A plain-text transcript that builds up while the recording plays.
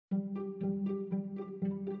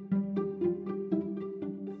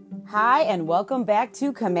Hi, and welcome back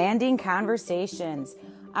to Commanding Conversations.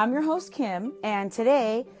 I'm your host, Kim, and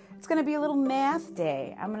today it's going to be a little math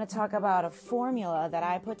day. I'm going to talk about a formula that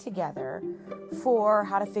I put together for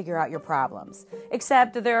how to figure out your problems.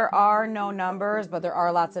 Except there are no numbers, but there are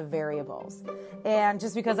lots of variables. And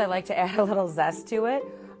just because I like to add a little zest to it,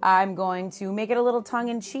 I'm going to make it a little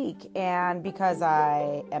tongue-in-cheek. And because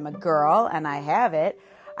I am a girl and I have it,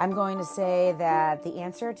 I'm going to say that the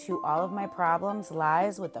answer to all of my problems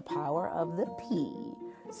lies with the power of the P.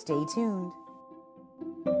 Stay tuned.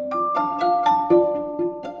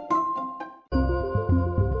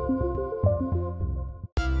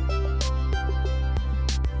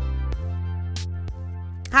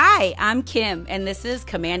 Hi, I'm Kim, and this is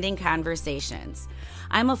Commanding Conversations.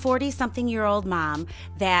 I'm a 40-something-year-old mom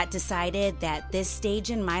that decided that this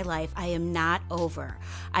stage in my life I am not over.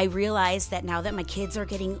 I realize that now that my kids are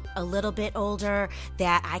getting a little bit older,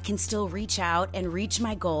 that I can still reach out and reach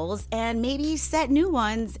my goals and maybe set new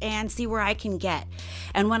ones and see where I can get.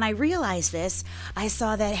 And when I realized this, I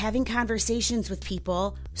saw that having conversations with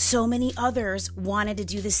people, so many others wanted to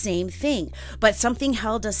do the same thing, but something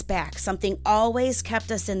held us back. Something always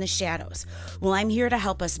kept us in the shadows. Well, I'm here to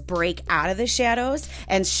help us break out of the shadows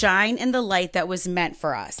and shine in the light that was meant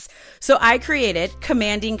for us. So I created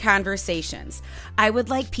Commanding Conversations. I would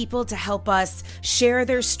like people to help us share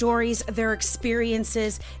their stories, their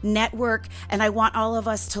experiences, network, and I want all of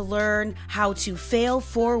us to learn how to fail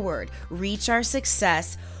forward, reach our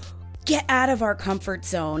success, get out of our comfort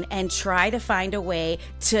zone, and try to find a way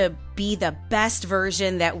to be the best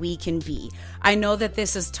version that we can be. I know that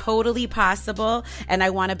this is totally possible, and I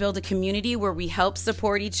want to build a community where we help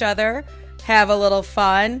support each other, have a little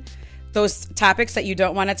fun. Those topics that you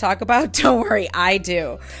don't want to talk about, don't worry, I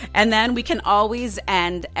do. And then we can always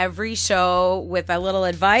end every show with a little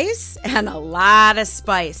advice and a lot of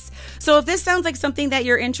spice. So if this sounds like something that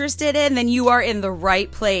you're interested in, then you are in the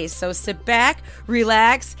right place. So sit back,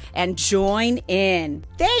 relax, and join in.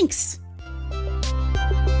 Thanks.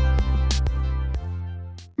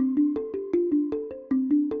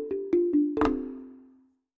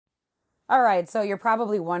 All right, so you're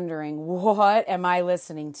probably wondering, what am I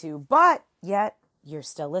listening to? But yet, you're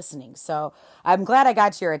still listening. So I'm glad I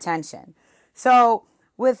got your attention. So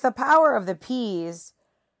with the power of the P's,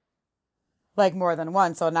 like more than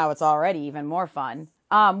one, so now it's already even more fun.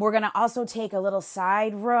 We're going to also take a little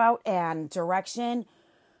side route and direction,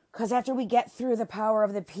 because after we get through the power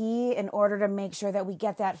of the P, in order to make sure that we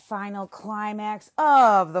get that final climax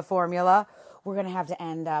of the formula, we're going to have to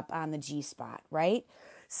end up on the G spot, right?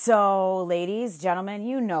 So, ladies, gentlemen,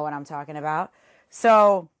 you know what I'm talking about.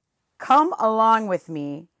 So, come along with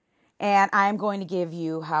me, and I'm going to give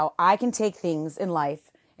you how I can take things in life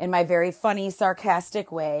in my very funny,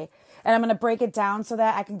 sarcastic way, and I'm going to break it down so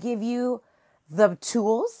that I can give you the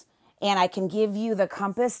tools, and I can give you the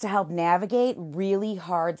compass to help navigate really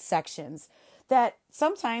hard sections that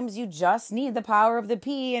sometimes you just need the power of the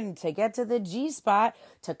P and to get to the G spot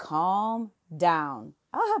to calm down.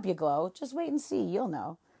 I'll help you glow. Just wait and see. You'll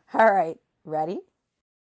know. All right. Ready?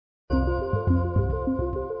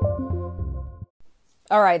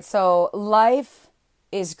 All right. So life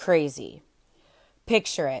is crazy.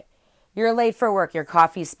 Picture it. You're late for work. Your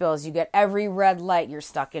coffee spills. You get every red light. You're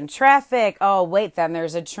stuck in traffic. Oh, wait. Then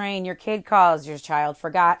there's a train. Your kid calls. Your child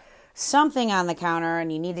forgot something on the counter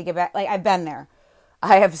and you need to get back. Like, I've been there.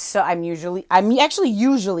 I'm actually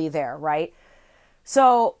usually there, right?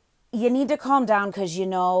 So you need to calm down because you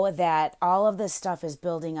know that all of this stuff is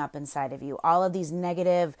building up inside of you. All of these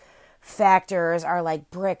negative factors are like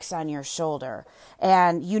bricks on your shoulder.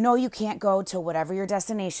 And you know you can't go to whatever your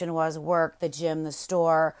destination was, work, the gym, the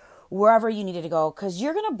store, wherever you needed to go, because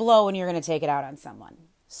you're going to blow and you're going to take it out on someone.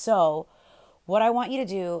 So what I want you to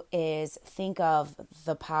do is think of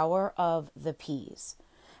the power of the P's.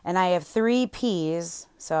 And I have 3 P's,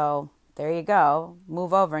 so there you go.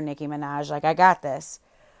 Move over, Nicki Minaj, like I got this.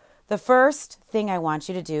 The first thing I want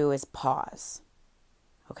you to do is pause,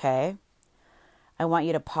 okay? I want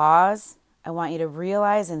you to pause. I want you to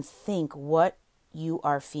realize and think what you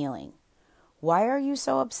are feeling. Why are you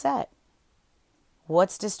so upset?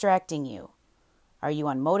 What's distracting you? Are you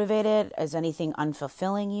unmotivated? Is anything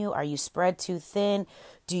unfulfilling you? Are you spread too thin?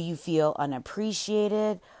 Do you feel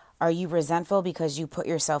unappreciated? Are you resentful because you put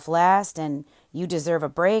yourself last and you deserve a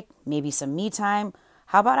break? Maybe some me time?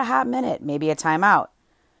 How about a hot minute? Maybe a timeout?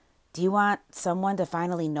 Do you want someone to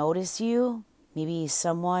finally notice you? Maybe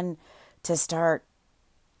someone to start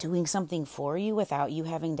doing something for you without you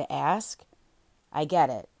having to ask? I get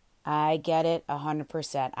it. I get it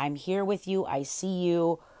 100%. I'm here with you. I see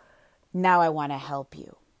you. Now I want to help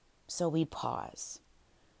you. So we pause.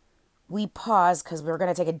 we pause because we're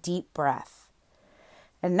going to take a deep breath.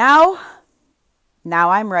 And now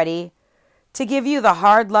I'm ready to give you the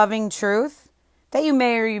hard, loving truth that you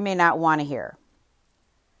may or you may not want to hear.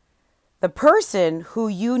 The person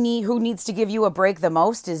who needs to give you a break the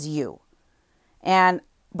most is you. And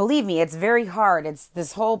believe me, it's very hard. It's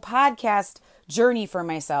this whole podcast journey for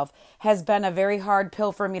myself has been a very hard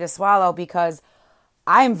pill for me to swallow because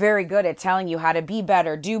I'm very good at telling you how to be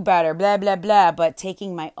better, do better, blah, blah, blah. But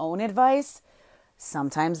taking my own advice,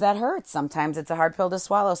 sometimes that hurts. Sometimes it's a hard pill to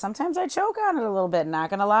swallow. Sometimes I choke on it a little bit, not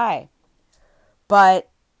going to lie. But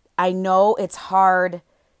I know it's hard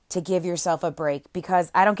to give yourself a break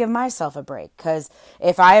because I don't give myself a break. Because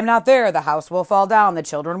if I am not there, the house will fall down, the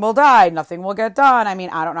children will die, nothing will get done. I mean,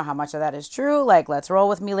 I don't know how much of that is true. Like, let's roll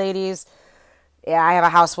with me, ladies. Yeah, I have a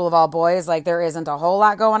house full of all boys. Like, there isn't a whole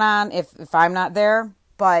lot going on if I'm not there.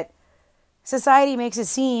 But society makes it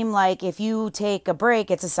seem like if you take a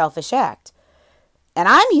break, it's a selfish act. And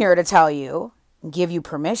I'm here to tell you, give you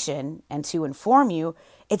permission, and to inform you,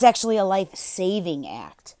 it's actually a life-saving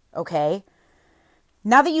act, okay?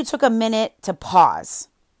 Now that you took a minute to pause,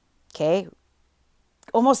 okay,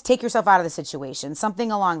 almost take yourself out of the situation,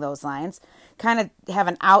 something along those lines, kind of have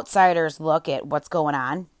an outsider's look at what's going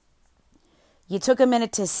on. You took a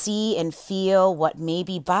minute to see and feel what may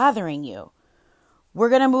be bothering you. We're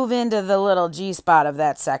going to move into the little G spot of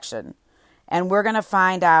that section, and we're going to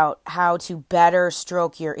find out how to better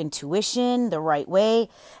stroke your intuition the right way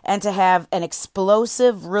and to have an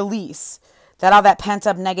explosive release that all that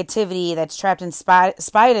pent-up negativity that's trapped inside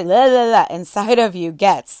of you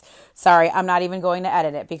gets. Sorry, I'm not even going to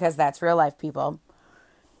edit it because that's real life, people.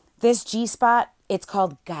 This G-spot, it's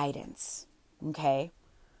called guidance, okay?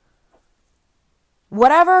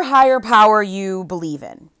 Whatever higher power you believe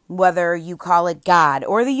in, whether you call it God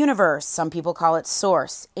or the universe, some people call it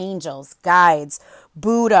source, angels, guides,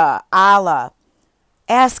 Buddha, Allah,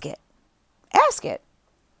 ask it. Ask it.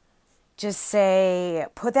 Just say,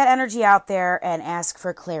 put that energy out there and ask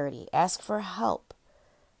for clarity. Ask for help.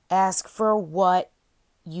 Ask for what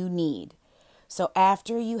you need. So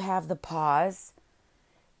after you have the pause,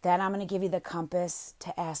 then I'm going to give you the compass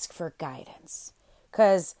to ask for guidance.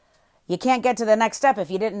 Because you can't get to the next step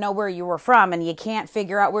if you didn't know where you were from, and you can't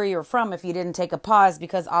figure out where you were from if you didn't take a pause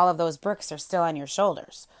because all of those bricks are still on your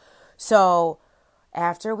shoulders. So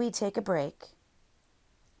after we take a break,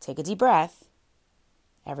 take a deep breath.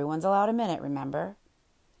 Everyone's allowed a minute, remember?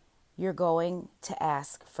 You're going to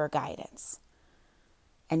ask for guidance.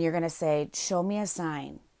 And you're going to say, show me a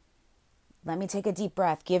sign. Let me take a deep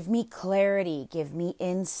breath. Give me clarity. Give me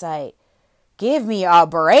insight. Give me a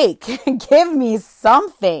break. Give me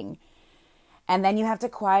something. And then you have to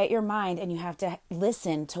quiet your mind and you have to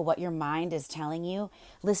listen to what your mind is telling you.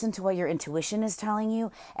 Listen to what your intuition is telling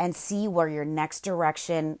you and see where your next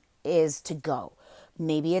direction is to go.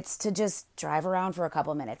 Maybe it's to just drive around for a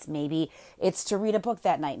couple minutes. Maybe it's to read a book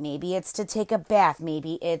that night. Maybe it's to take a bath.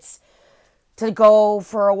 Maybe it's to go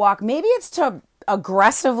for a walk. Maybe it's to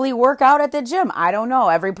aggressively work out at the gym. I don't know.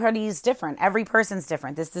 Everybody's different. Every person's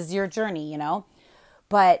different. This is your journey, you know.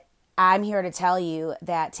 But I'm here to tell you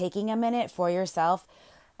that taking a minute for yourself,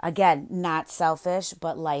 again, not selfish,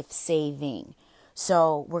 but life-saving.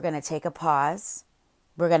 So we're going to take a pause.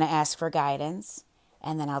 We're going to ask for guidance.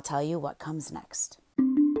 And then I'll tell you what comes next.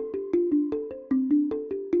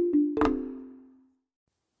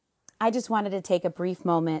 I just wanted to take a brief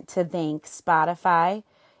moment to thank Spotify,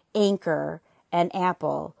 Anchor, and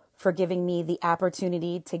Apple for giving me the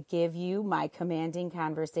opportunity to give you my commanding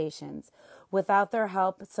conversations. Without their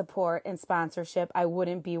help, support, and sponsorship, I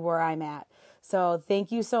wouldn't be where I'm at. So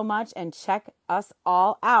thank you so much, and check us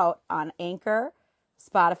all out on Anchor,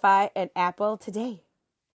 Spotify, and Apple today.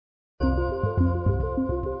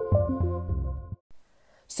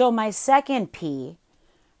 So my second P,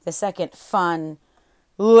 the second fun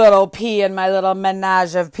little P in my little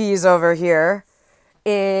menage of P's over here,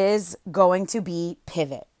 is going to be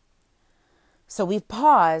pivot. So we've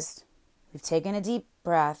paused, we've taken a deep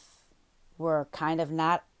breath, we're kind of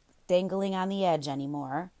not dangling on the edge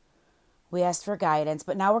anymore. We asked for guidance,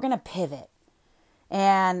 but now we're going to pivot.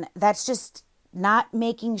 And that's just not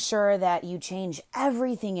making sure that you change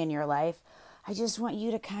everything in your life. I just want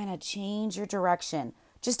you to kind of change your direction.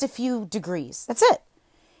 Just a few degrees. That's it.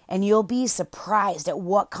 And you'll be surprised at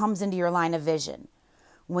what comes into your line of vision.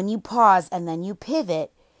 When you pause and then you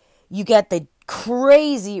pivot, you get the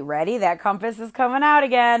crazy, ready? That compass is coming out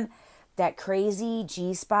again. That crazy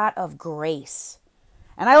G-spot of grace.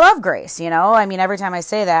 And I love grace, you know? I mean, every time I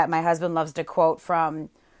say that, my husband loves to quote from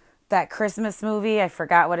that Christmas movie. I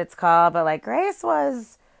forgot what it's called, but like, grace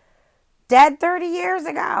was dead 30 years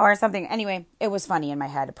ago or something. Anyway, it was funny in my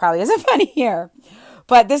head. It probably isn't funny here.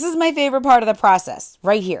 But this is my favorite part of the process,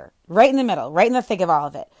 right here, right in the middle, right in the thick of all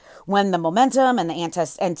of it. When the momentum and the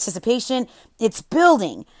anticipation, it's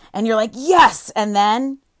building and you're like, yes. And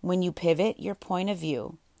then when you pivot your point of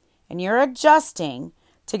view and you're adjusting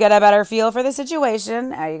to get a better feel for the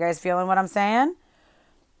situation, are you guys feeling what I'm saying?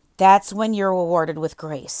 That's when you're rewarded with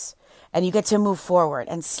grace and you get to move forward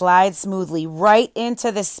and slide smoothly right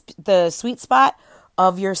into the sweet spot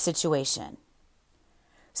of your situation.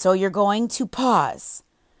 So you're going to pause,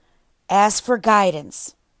 ask for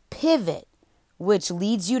guidance, pivot, which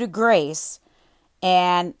leads you to grace.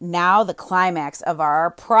 And now the climax of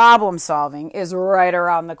our problem solving is right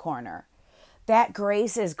around the corner. That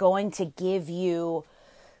grace is going to give you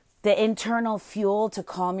the internal fuel to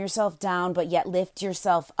calm yourself down, but yet lift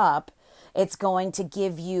yourself up. It's going to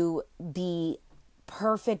give you the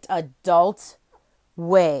perfect adult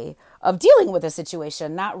way of dealing with a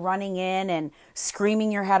situation, not running in and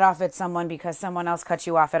screaming your head off at someone because someone else cut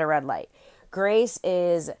you off at a red light. Grace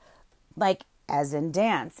is like, as in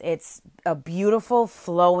dance, it's a beautiful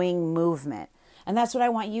flowing movement. And that's what I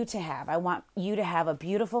want you to have. I want you to have a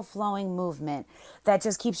beautiful flowing movement that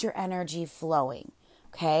just keeps your energy flowing.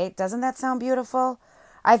 Okay? Doesn't that sound beautiful?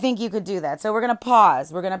 I think you could do that. So we're going to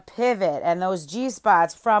pause. We're going to pivot. And those G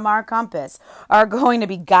spots from our compass are going to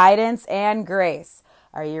be guidance and grace.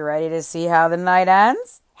 Are you ready to see how the night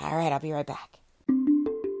ends? All right, I'll be right back.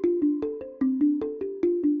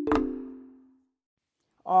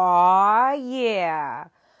 Aw, yeah.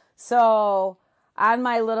 So on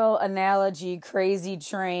my little analogy crazy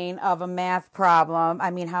train of a math problem,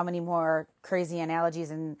 I mean, how many more crazy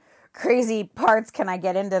analogies and crazy parts can I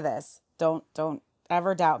get into this? Don't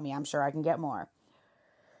ever doubt me. I'm sure I can get more.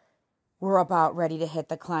 We're about ready to hit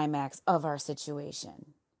the climax of our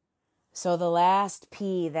situation. So the last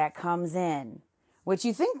P that comes in, which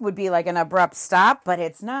you think would be like an abrupt stop, but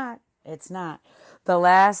it's not. It's not. The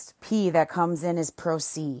last P that comes in is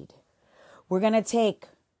proceed. We're going to take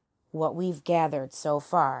what we've gathered so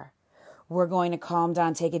far. We're going to calm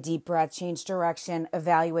down, take a deep breath, change direction,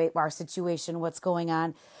 evaluate our situation, what's going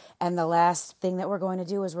on. And the last thing that we're going to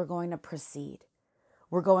do is we're going to proceed.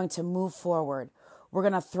 We're going to move forward. We're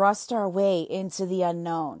going to thrust our way into the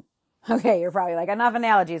unknown. Okay, you're probably like, enough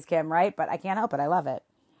analogies, Kim, right? But I can't help it. I love it.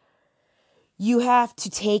 You have to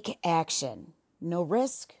take action. No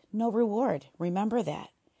risk, no reward. Remember that.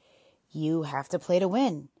 You have to play to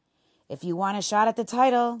win. If you want a shot at the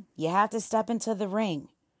title, you have to step into the ring.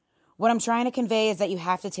 What I'm trying to convey is that you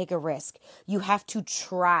have to take a risk. You have to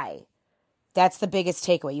try. That's the biggest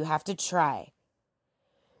takeaway. You have to try.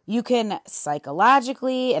 You can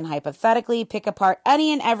psychologically and hypothetically pick apart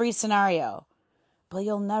any and every scenario, but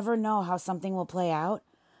you'll never know how something will play out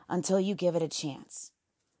until you give it a chance.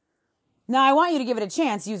 Now, I want you to give it a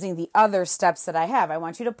chance using the other steps that I have. I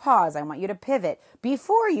want you to pause. I want you to pivot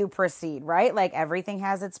before you proceed, right? Like everything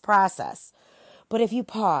has its process. But if you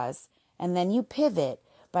pause and then you pivot,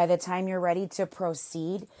 by the time you're ready to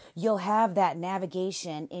proceed, you'll have that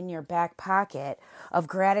navigation in your back pocket of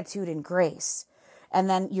gratitude and grace. And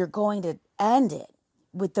then you're going to end it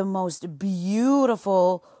with the most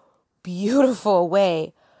beautiful, beautiful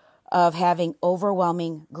way of having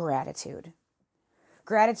overwhelming gratitude.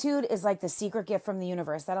 Gratitude is like the secret gift from the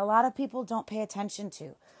universe that a lot of people don't pay attention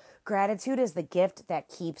to. Gratitude is the gift that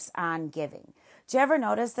keeps on giving. Do you ever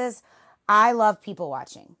notice this? I love people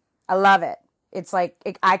watching. I love it. It's like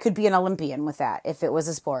I could be an Olympian with that if it was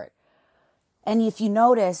a sport. And if you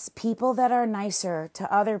notice, people that are nicer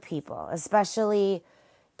to other people, especially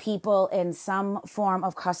people in some form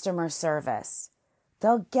of customer service,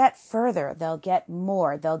 they'll get further, they'll get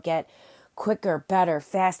more, they'll get quicker, better,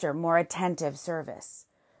 faster, more attentive service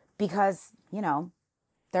because,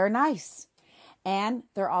 they're nice. And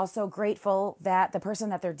they're also grateful that the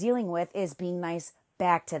person that they're dealing with is being nice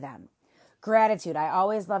back to them. Gratitude. I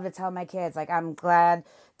always love to tell my kids, I'm glad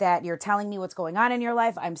that you're telling me what's going on in your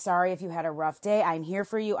life. I'm sorry if you had a rough day. I'm here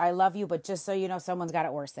for you. I love you. But just so you know, someone's got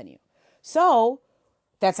it worse than you. So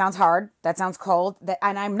that sounds hard. That sounds cold.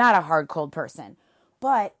 And I'm not a hard, cold person.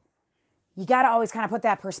 But you got to always kind of put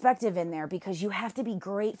that perspective in there because you have to be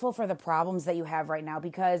grateful for the problems that you have right now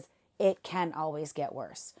because it can always get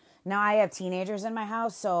worse. Now I have teenagers in my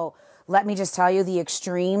house, so let me just tell you the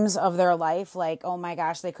extremes of their life. Oh my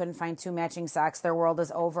gosh, they couldn't find 2 matching socks. Their world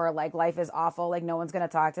is over. Life is awful. No one's going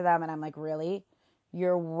to talk to them. And I'm like, really?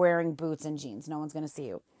 You're wearing boots and jeans. No one's going to see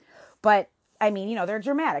you. But they're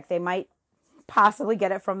dramatic. They might possibly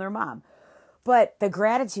get it from their mom. But the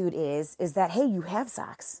gratitude is that, hey, you have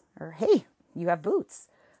socks or hey, you have boots.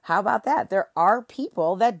 How about that? There are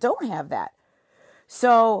people that don't have that.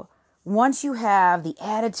 So Once you have the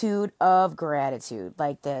attitude of gratitude,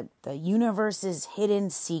 like the universe's hidden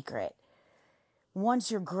secret, once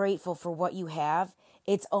you're grateful for what you have,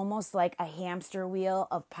 it's almost like a hamster wheel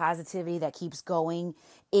of positivity that keeps going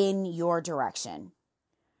in your direction.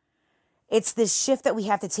 It's this shift that we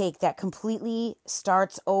have to take that completely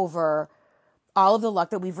starts over all of the luck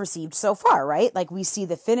that we've received so far, right? Like we see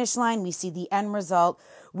the finish line, we see the end result.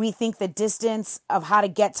 We think the distance of how to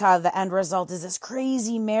get to the end result is this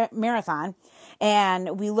crazy marathon.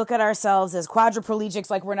 And we look at ourselves as quadriplegics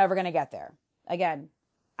like we're never going to get there. Again,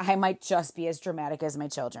 I might just be as dramatic as my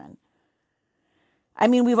children. I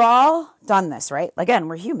mean, we've all done this, right? Again,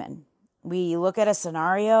 we're human. We look at a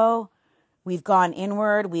scenario, we've gone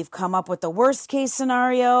inward, we've come up with the worst case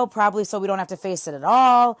scenario, probably so we don't have to face it at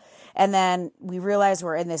all. And then we realize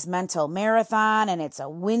we're in this mental marathon and it's a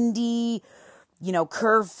windy,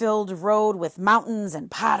 curve-filled road with mountains and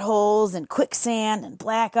potholes and quicksand and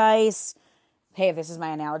black ice. Hey, if this is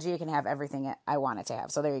my analogy, it can have everything I want it to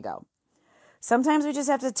have. So there you go. Sometimes we just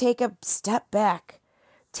have to take a step back,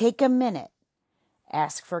 take a minute,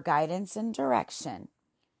 ask for guidance and direction,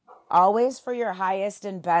 always for your highest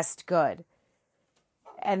and best good.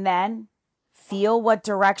 And then feel what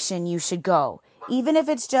direction you should go, even if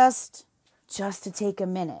it's just to take a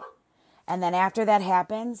minute. And then after that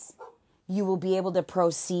happens, you will be able to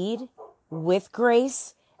proceed with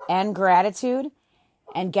grace and gratitude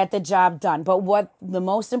and get the job done. But what the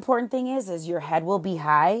most important thing is your head will be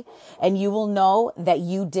high and you will know that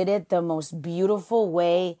you did it the most beautiful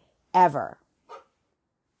way ever.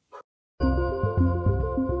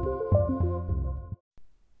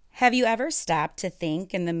 Have you ever stopped to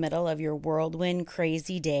think in the middle of your whirlwind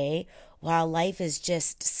crazy day while life is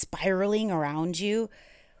just spiraling around you?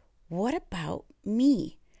 What about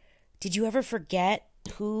me? Did you ever forget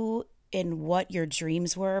who and what your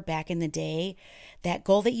dreams were back in the day? That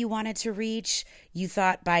goal that you wanted to reach, you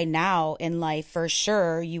thought by now in life for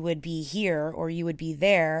sure you would be here or you would be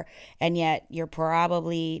there, and yet you're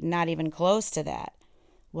probably not even close to that.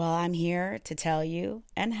 Well, I'm here to tell you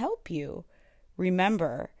and help you.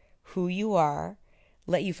 Remember who you are,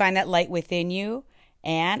 let you find that light within you,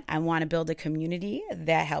 and I want to build a community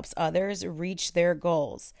that helps others reach their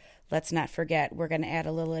goals. Let's not forget, we're going to add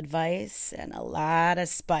a little advice and a lot of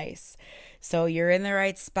spice. So you're in the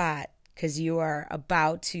right spot because you are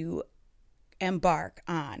about to embark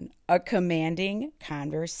on a commanding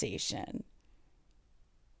conversation.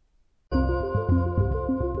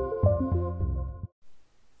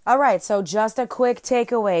 All right, so just a quick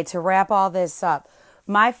takeaway to wrap all this up.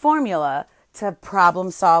 My formula to problem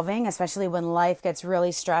solving, especially when life gets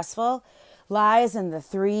really stressful, lies in the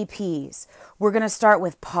 3 P's. We're going to start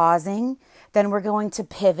with pausing, then we're going to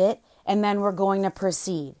pivot, and then we're going to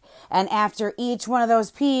proceed. And after each one of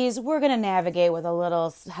those P's, we're going to navigate with a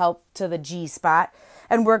little help to the G spot.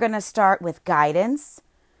 And we're going to start with guidance,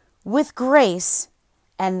 with grace,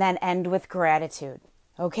 and then end with gratitude.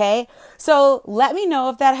 Okay? So let me know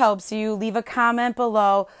if that helps you. Leave a comment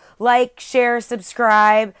below. Like, share,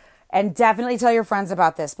 subscribe, and definitely tell your friends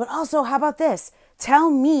about this. But also, how about this?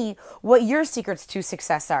 Tell me what your secrets to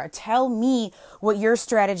success are. Tell me what your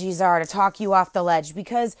strategies are to talk you off the ledge,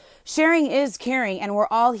 because sharing is caring and we're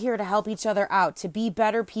all here to help each other out, to be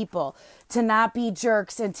better people, to not be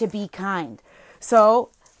jerks, and to be kind.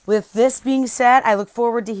 So with this being said, I look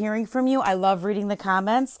forward to hearing from you. I love reading the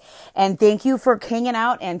comments, and thank you for hanging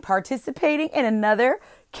out and participating in another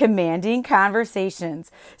Commanding Conversations.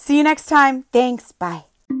 See you next time. Thanks. Bye.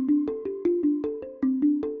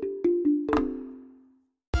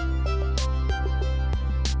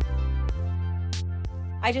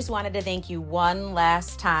 I just wanted to thank you one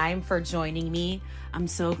last time for joining me. I'm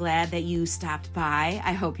so glad that you stopped by.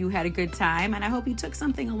 I hope you had a good time, and I hope you took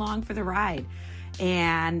something along for the ride.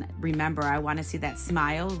 And remember, I want to see that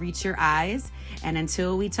smile reach your eyes. And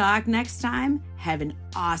until we talk next time, have an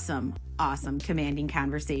awesome, awesome commanding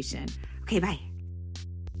conversation. Okay, bye.